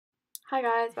Hi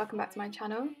guys, welcome back to my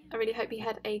channel. I really hope you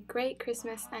had a great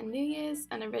Christmas and New Year's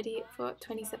and are ready for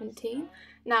 2017.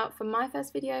 Now for my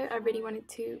first video I really wanted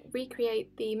to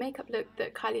recreate the makeup look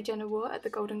that Kylie Jenner wore at the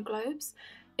Golden Globes.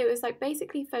 It was like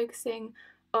basically focusing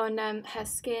on her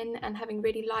skin and having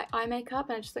really light eye makeup,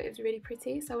 and I just thought it was really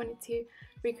pretty, so I wanted to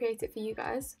recreate it for you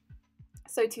guys.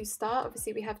 So to start,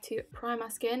 obviously we have to prime our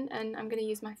skin, and I'm going to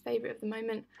use my favourite of the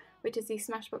moment, which is the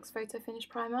Smashbox Photo Finish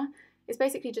Primer. It's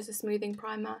basically just a smoothing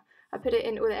primer. I put it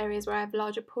in all the areas where I have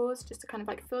larger pores just to kind of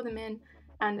like fill them in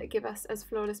and give us as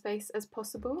flawless base as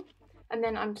possible. And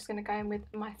then I'm just going to go in with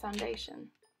my foundation.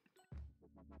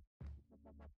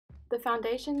 The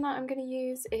foundation that I'm going to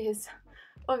use is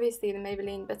obviously the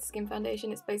Maybelline Better Skin Foundation.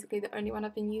 It's basically the only one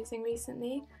I've been using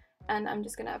recently, and I'm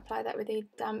just going to apply that with a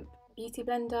damp beauty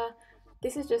blender.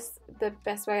 This is just the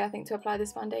best way I think to apply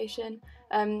this foundation.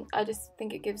 I just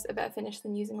think it gives a better finish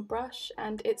than using a brush,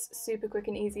 and it's super quick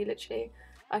and easy. Literally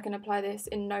I can apply this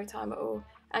in no time at all,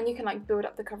 and you can like build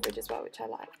up the coverage as well, which I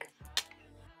like.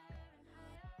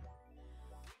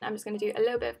 I'm just going to do a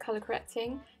little bit of colour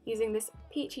correcting using this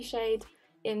peachy shade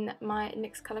in my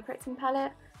NYX colour correcting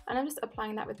palette, and I'm just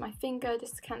applying that with my finger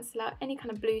just to cancel out any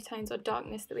kind of blue tones or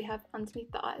darkness that we have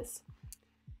underneath the eyes.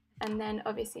 And then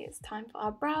obviously it's time for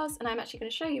our brows, and I'm actually going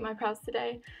to show you my brows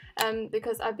today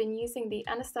because I've been using the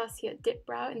Anastasia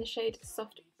Dipbrow in the shade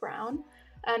Soft Brown,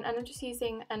 and I'm just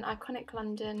using an Iconic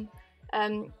London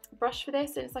brush for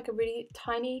this, and it's like a really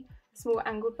tiny small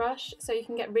angled brush, so you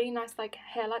can get really nice like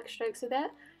hair-like strokes with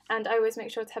it. And I always make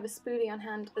sure to have a spoolie on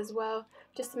hand as well,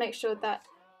 just to make sure that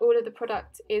all of the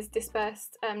product is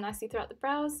dispersed nicely throughout the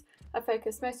brows. I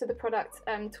focus most of the product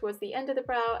towards the end of the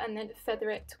brow and then feather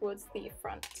it towards the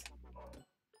front.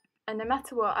 And no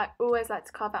matter what, I always like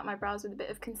to carve out my brows with a bit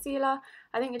of concealer.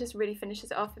 I think it just really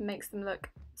finishes it off and makes them look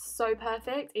so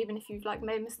perfect, even if you've like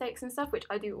made mistakes and stuff, which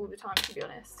I do all the time, to be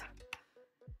honest.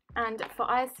 And for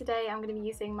eyes today, I'm going to be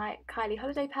using my Kylie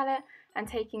Holiday palette and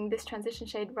taking this transition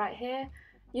shade right here.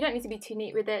 You don't need to be too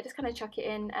neat with it, just kind of chuck it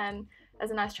in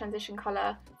as a nice transition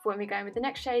colour for when we go in with the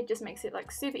next shade. Just makes it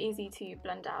like super easy to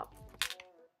blend out.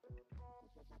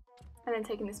 And then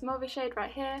taking this mauve shade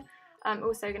right here, I'm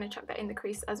also going to chuck that in the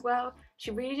crease as well.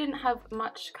 She really didn't have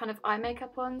much kind of eye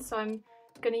makeup on, so I'm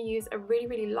going to use a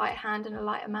really light hand and a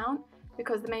light amount,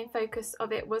 because the main focus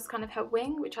of it was kind of her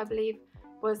wing, which I believe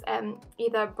was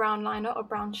either brown liner or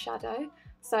brown shadow.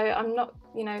 So I'm not,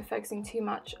 you know, focusing too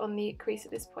much on the crease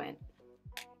at this point.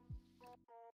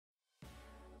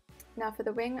 Now for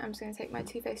the wing, I'm just going to take my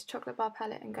Too Faced Chocolate Bar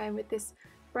palette and go in with this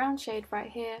brown shade right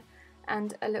here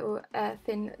and a little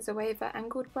thin Zoeva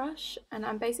angled brush, and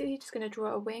I'm basically just going to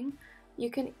draw a wing. You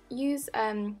can use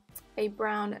a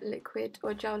brown liquid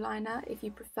or gel liner if you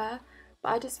prefer, but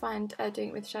I just find doing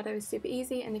it with shadow is super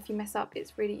easy, and if you mess up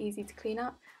it's really easy to clean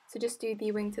up, so just do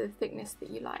the wing to the thickness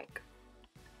that you like.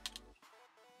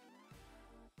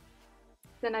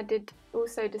 Then I did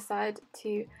also decide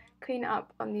to clean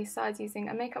up on these sides using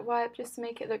a makeup wipe just to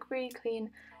make it look really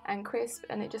clean and crisp,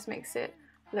 and it just makes it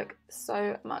look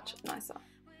so much nicer.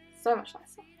 So much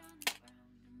nicer.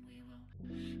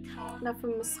 Now for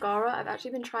mascara, I've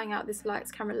actually been trying out this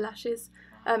Lights Camera Lashes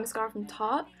mascara from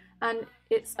Tarte, and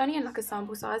it's only in like a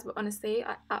sample size, but honestly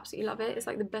I absolutely love it. It's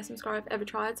like the best mascara I've ever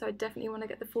tried, so I definitely want to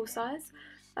get the full size.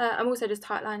 I'm also just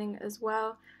tightlining as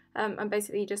well. I'm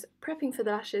basically just prepping for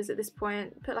the lashes at this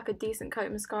point. Put like a decent coat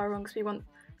of mascara on because we want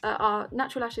our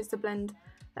natural lashes to blend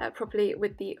properly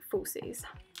with the falsies.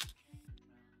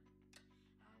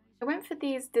 I went for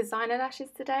these designer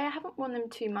lashes today. I haven't worn them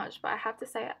too much, but I have to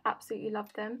say I absolutely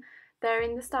love them. They're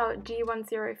in the style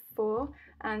G104,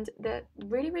 and they're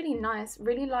really nice,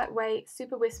 really lightweight,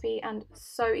 super wispy, and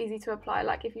so easy to apply.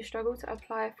 Like if you struggle to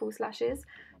apply false lashes,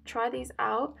 try these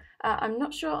out. I'm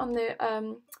not sure on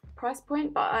the price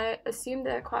point, but I assume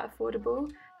they're quite affordable,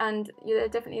 and they're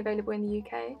definitely available in the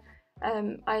UK.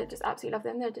 I just absolutely love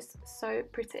them. They're just so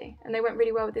pretty, and they went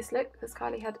really well with this look because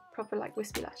Kylie had proper like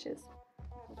wispy lashes.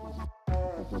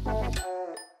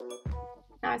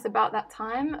 Now it's about that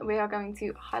time. We are going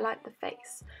to highlight the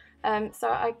face. So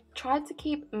I tried to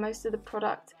keep most of the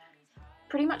product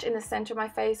pretty much in the center of my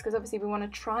face, because obviously we want to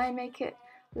try and make it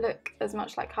look as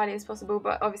much like Kylie as possible,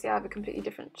 but obviously I have a completely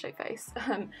different shape face.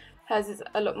 Hers is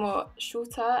a lot more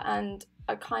shorter, and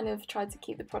I kind of tried to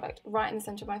keep the product right in the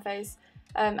center of my face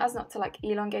as not to like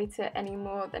elongate it any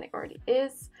more than it already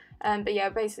is. But yeah,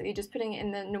 basically just putting it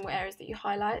in the normal areas that you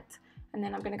highlight. And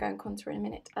then I'm going to go and contour in a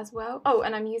minute as well. Oh,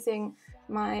 and I'm using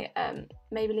my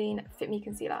Maybelline Fit Me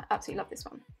Concealer. Absolutely love this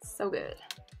one. So good.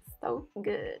 So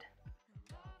good.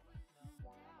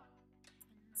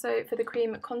 So for the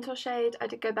cream contour shade, I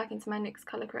did go back into my NYX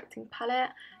colour correcting palette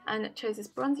and chose this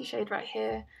bronzy shade right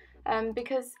here.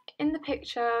 because in the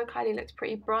picture Kylie looked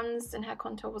pretty bronzed and her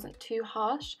contour wasn't too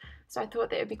harsh, so I thought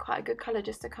that it would be quite a good colour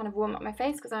just to kind of warm up my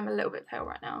face, because I'm a little bit pale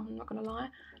right now, I'm not going to lie. I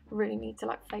really need to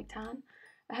like flake tan.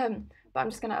 But I'm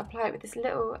just going to apply it with this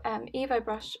little Evo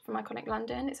brush from Iconic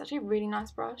London. It's actually a really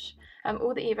nice brush.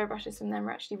 All the Evo brushes from them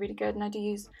are actually really good, and I do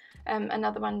use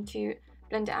another one to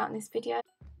blend it out in this video.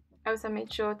 I also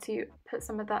made sure to put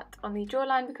some of that on the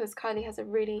jawline because Kylie has a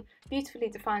really beautifully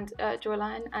defined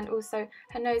jawline, and also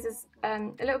her nose is a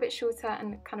little bit shorter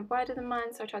and kind of wider than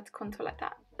mine, so I tried to contour like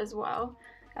that as well.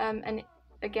 And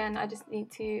again, I just need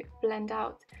to blend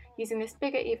out using this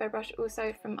bigger Evo brush,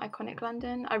 also from Iconic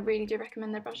London. I really do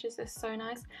recommend their brushes, they're so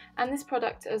nice. And this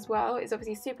product as well is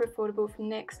obviously super affordable from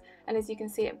NYX, and as you can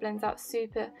see it blends out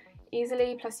super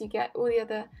easily, plus you get all the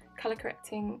other colour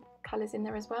correcting colours in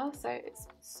there as well, so it's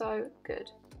so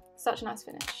good. Such a nice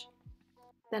finish.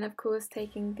 Then of course,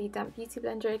 taking the damp beauty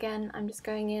blender again, I'm just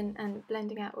going in and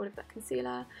blending out all of that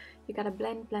concealer. You gotta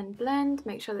blend, blend, blend,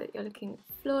 make sure that you're looking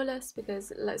flawless,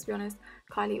 because let's be honest,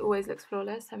 Kylie always looks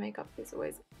flawless, her makeup is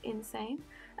always insane.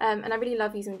 And I really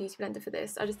love using the beauty blender for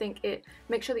this. I just think it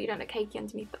makes sure that you don't look cakey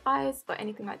underneath the eyes or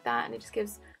anything like that, and it just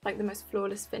gives like the most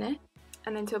flawless finish.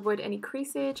 And then to avoid any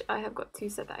creasage, I have got to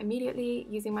set that immediately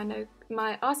using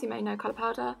my RCMA No Colour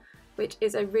Powder, which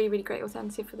is a really, really great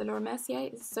alternative for the Laura Mercier.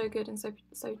 It's so good and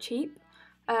so cheap.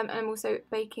 And I'm also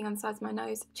baking on the sides of my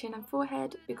nose, chin and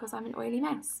forehead because I'm an oily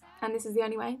mess. And this is the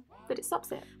only way that it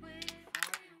stops it.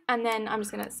 And then I'm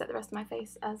just going to set the rest of my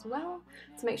face as well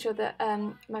to make sure that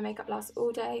my makeup lasts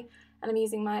all day. And I'm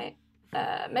using my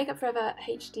Makeup Forever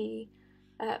HD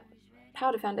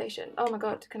powder foundation. Oh my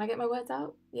god, can I get my words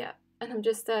out? Yeah. And I'm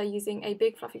just using a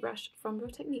big fluffy brush from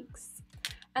Real Techniques.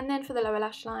 And then for the lower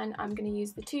lash line, I'm going to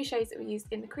use the two shades that we used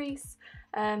in the crease.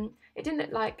 It didn't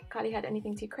look like Kylie had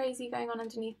anything too crazy going on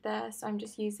underneath there, so I'm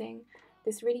just using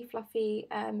this really fluffy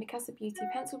Mikasa Beauty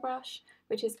pencil brush,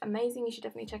 which is amazing. You should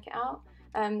definitely check it out.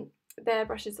 Their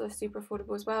brushes are super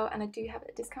affordable as well, and I do have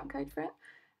a discount code for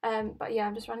it. But yeah,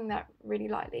 I'm just running that really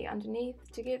lightly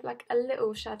underneath to give like a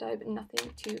little shadow, but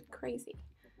nothing too crazy.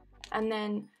 And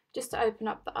then just to open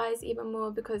up the eyes even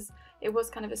more, because it was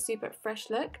kind of a super fresh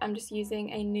look, I'm just using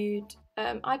a nude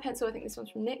eye pencil. I think this one's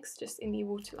from NYX, just in the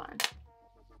waterline.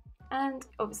 And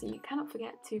obviously you cannot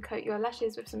forget to coat your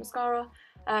lashes with some mascara.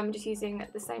 Just using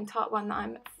the same Tarte one that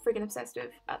I'm friggin' obsessed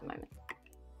with at the moment.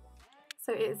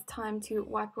 So it is time to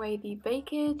wipe away the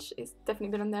bakage. It's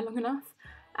definitely been on there long enough.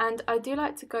 And I do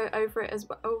like to go over it as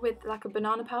well with like a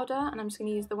banana powder, and I'm just going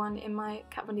to use the one in my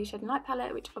Kat Von D Shade and Light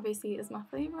palette, which obviously is my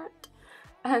favourite.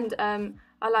 And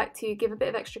I like to give a bit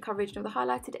of extra coverage in all the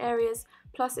highlighted areas,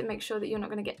 plus it makes sure that you're not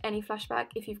going to get any flashback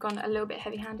if you've gone a little bit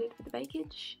heavy-handed with the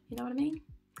bakage, you know what I mean?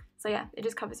 So yeah, it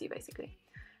just covers you basically.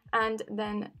 And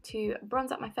then to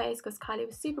bronze up my face, because Kylie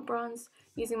was super bronzed,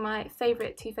 using my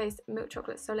favourite Too Faced Milk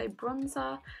Chocolate Soleil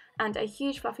bronzer and a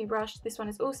huge fluffy brush. This one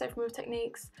is also from Real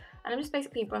Techniques, and I'm just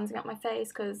basically bronzing up my face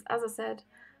because, as I said,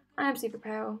 I am super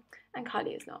pale and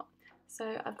Kylie is not.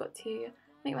 So I've got to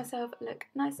make myself look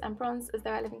nice and bronzed as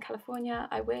though I live in California.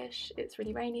 I wish. It's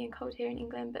really rainy and cold here in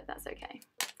England, but that's okay.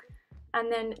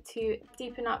 And then to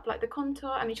deepen up like the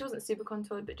contour, I mean she wasn't super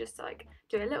contoured, but just to like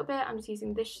do it a little bit, I'm just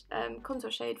using this contour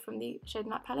shade from the Shade and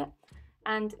Light palette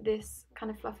and this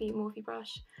kind of fluffy Morphe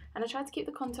brush. And I tried to keep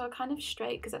the contour kind of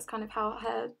straight because that's kind of how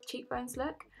her cheekbones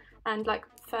look, and like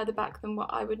further back than what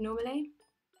I would normally.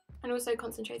 And also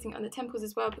concentrating on the temples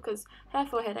as well, because her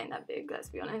forehead ain't that big, let's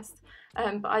be honest.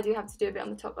 But I do have to do a bit on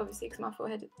the top obviously because my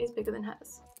forehead is bigger than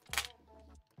hers.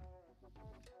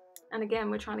 And again,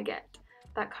 we're trying to get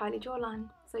that Kylie jawline,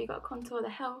 so you got to contour the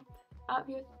hell out of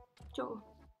your jaw.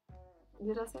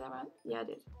 Did I say that right? Yeah, I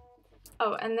did.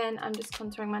 Oh, and then I'm just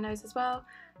contouring my nose as well,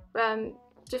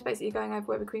 just basically going over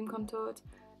where we cream contoured.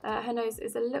 Her nose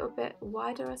is a little bit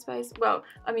wider, I suppose. Well,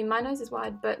 I mean my nose is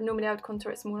wide, but normally I would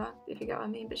contour it smaller, if you get what I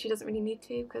mean, but she doesn't really need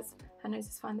to because her nose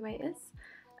is fine the way it is.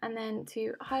 And then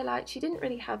to highlight, she didn't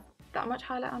really have that much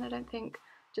highlight on, I don't think,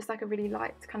 just like a really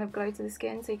light kind of glow to the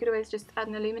skin, so you could always just add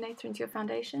an illuminator into your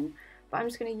foundation. But I'm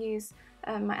just going to use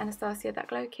my Anastasia That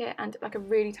Glow Kit and like a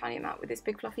really tiny amount with this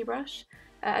big fluffy brush.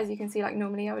 As you can see, like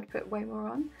normally I would put way more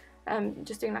on,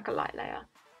 just doing like a light layer.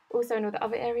 Also in all the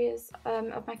other areas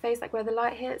of my face, like where the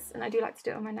light hits, and I do like to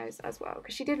do it on my nose as well,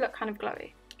 because she did look kind of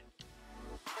glowy.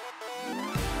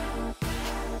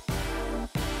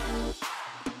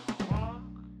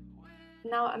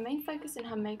 Now a main focus in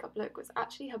her makeup look was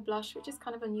actually her blush, which is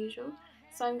kind of unusual.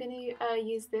 So I'm going to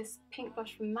use this pink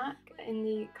blush from MAC in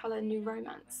the colour New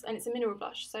Romance, and it's a mineral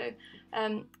blush, so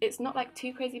it's not like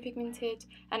too crazy pigmented,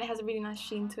 and it has a really nice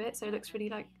sheen to it, so it looks really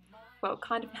like well,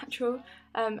 kind of natural,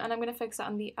 and I'm going to focus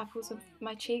on the apples of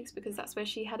my cheeks because that's where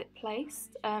she had it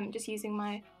placed, just using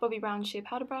my Bobbi Brown sheer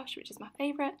powder brush, which is my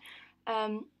favourite.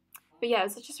 But yeah,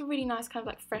 it's just a really nice kind of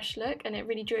like fresh look, and it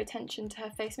really drew attention to her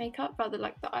face makeup rather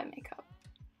like the eye makeup.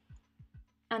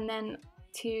 And then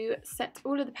to set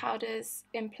all of the powders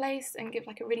in place and give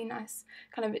like a really nice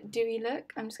kind of dewy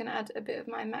look, I'm just going to add a bit of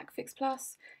my MAC Fix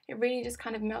Plus. It really just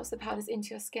kind of melts the powders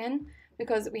into your skin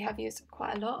because we have used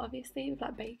quite a lot, obviously, with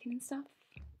like baking and stuff.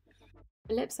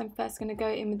 Lips, I'm first going to go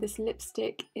in with this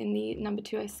lipstick in the number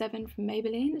 207 from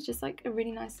Maybelline. It's just like a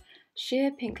really nice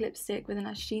sheer pink lipstick with a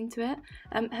nice sheen to it.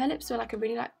 Her lips were like a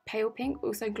really like pale pink,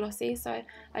 also glossy, so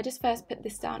I just first put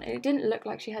this down, and it didn't look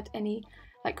like she had any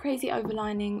like crazy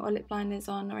overlining or lip liners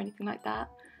on or anything like that.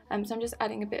 So I'm just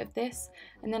adding a bit of this,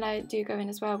 and then I do go in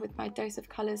as well with my Dose of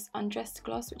Colours Undressed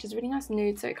Gloss, which is a really nice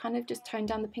nude, so it kind of just toned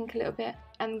down the pink a little bit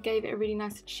and gave it a really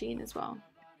nice sheen as well.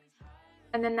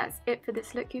 And then that's it for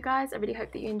this look, you guys. I really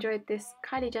hope that you enjoyed this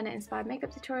Kylie Jenner inspired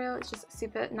makeup tutorial. It's just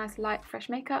super nice, light, fresh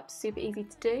makeup, super easy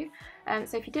to do.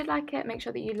 So if you did like it, make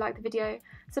sure that you like the video,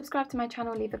 subscribe to my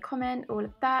channel, leave a comment, all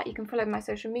of that. You can follow my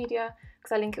social media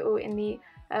because I link it all in the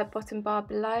bottom bar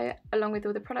below, along with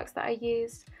all the products that I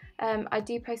used. I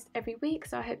do post every week,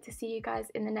 so I hope to see you guys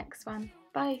in the next one.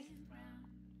 Bye!